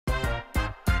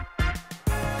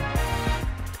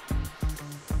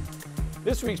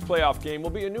This week's playoff game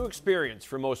will be a new experience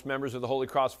for most members of the Holy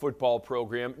Cross football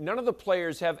program. None of the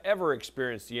players have ever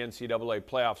experienced the NCAA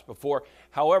playoffs before.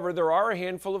 However, there are a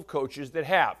handful of coaches that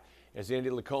have. As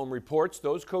Andy Lacombe reports,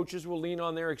 those coaches will lean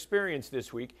on their experience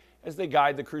this week as they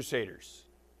guide the Crusaders.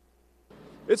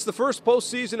 It's the first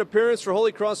postseason appearance for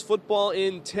Holy Cross football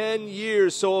in 10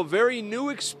 years, so a very new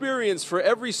experience for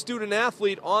every student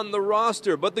athlete on the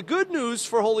roster. But the good news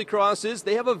for Holy Cross is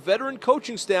they have a veteran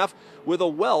coaching staff with a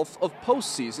wealth of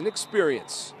postseason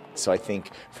experience. So I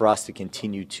think for us to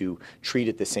continue to treat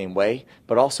it the same way,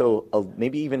 but also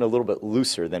maybe even a little bit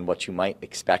looser than what you might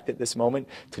expect at this moment,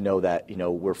 to know that,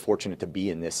 we're fortunate to be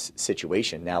in this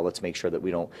situation. Now let's make sure that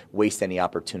we don't waste any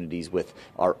opportunities with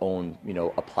our own,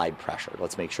 applied pressure.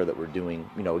 Let's make sure that we're doing,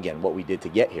 again, what we did to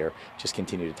get here, just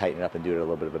continue to tighten it up and do it at a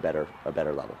little bit of a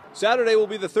better level. Saturday will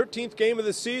be the 13th game of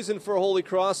the season for Holy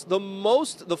Cross, the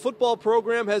most the football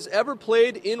program has ever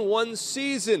played in one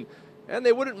season. And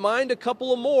they wouldn't mind a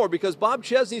couple of more because Bob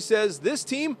Chesney says this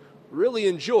team really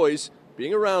enjoys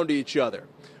being around each other.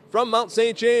 From Mount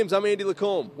St. James, I'm Andy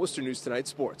Lacombe, Worcester News Tonight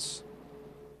Sports.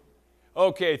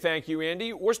 Okay, thank you,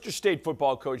 Andy. Worcester State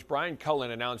football coach Brian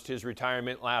Cullen announced his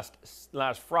retirement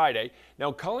last Friday.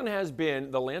 Now, Cullen has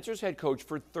been the Lancers head coach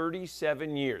for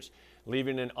 37 years,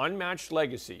 leaving an unmatched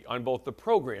legacy on both the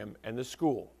program and the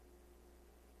school.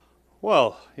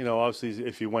 Well, obviously,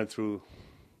 if you went through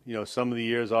some of the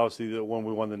years, obviously, when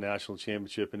we won the national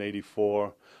championship in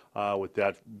 '84, with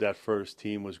that first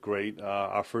team was great.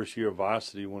 Our first year of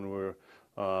varsity, when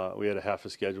we had a half a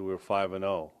schedule, we were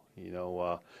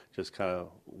 5-0. Just kind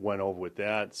of went over with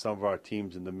that. Some of our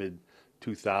teams in the mid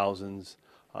 2000s,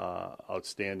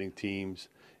 outstanding teams,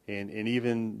 and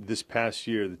even this past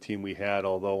year, the team we had,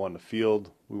 although on the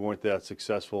field we weren't that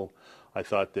successful, I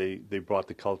thought they brought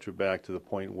the culture back to the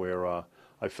point where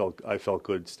I felt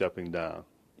good stepping down.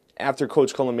 After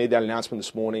Coach Cullen made that announcement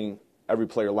this morning, every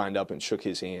player lined up and shook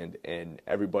his hand, and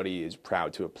everybody is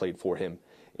proud to have played for him.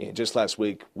 And just last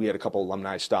week, we had a couple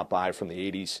alumni stop by from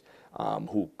the 80s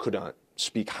who could not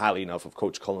speak highly enough of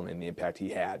Coach Cullen and the impact he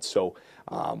had. So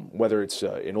whether it's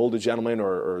an older gentleman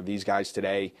or these guys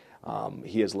today,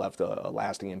 he has left a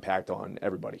lasting impact on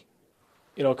everybody.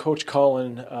 Coach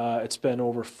Cullen, it's been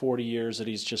over 40 years that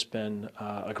he's just been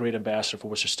a great ambassador for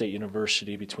Worcester State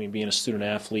University, between being a student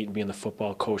athlete and being the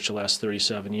football coach the last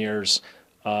 37 years.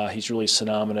 He's really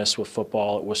synonymous with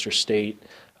football at Worcester State,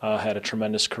 had a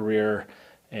tremendous career,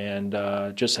 and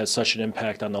just had such an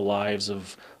impact on the lives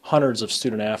of hundreds of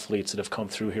student athletes that have come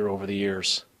through here over the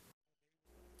years.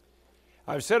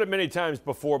 I've said it many times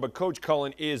before, but Coach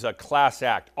Cullen is a class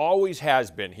act, always has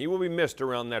been. He will be missed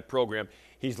around that program.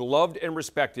 He's loved and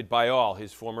respected by all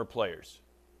his former players.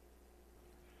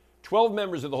 12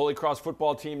 members of the Holy Cross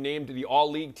football team named to the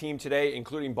All-League team today,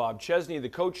 including Bob Chesney, the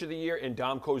Coach of the Year, and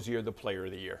Dom Cozier, the Player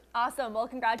of the Year. Awesome. Well,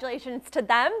 congratulations to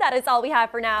them. That is all we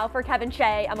have for now. For Kevin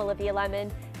Shea, I'm Olivia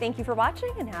Lemon. Thank you for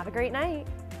watching and have a great night.